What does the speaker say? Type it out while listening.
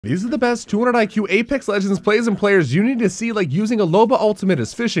These are the best 200 IQ Apex Legends plays and players you need to see, like using a Loba ultimate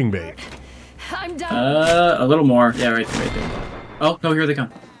as fishing bait. I'm done. A little more. Yeah, right there. Oh, no, here they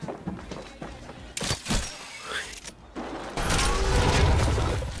come.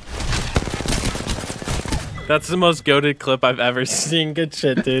 That's the most goated clip I've ever seen. Good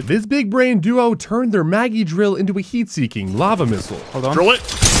shit, dude. This big brain duo turned their Maggie drill into a heat-seeking lava missile. Hold on. Drill it.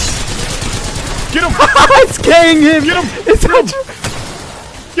 Get him! It's getting him! Get him! It's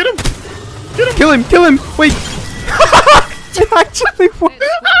Get him! Get him! Kill him! Kill him! Wait! Actually, what?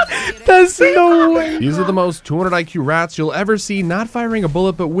 There's no way. These are the most 200 IQ rats you'll ever see, not firing a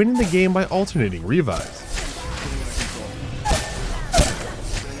bullet but winning the game by alternating revives.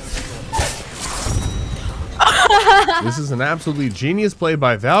 This is an absolutely genius play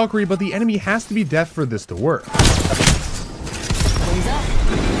by Valkyrie, but the enemy has to be deaf for this to work.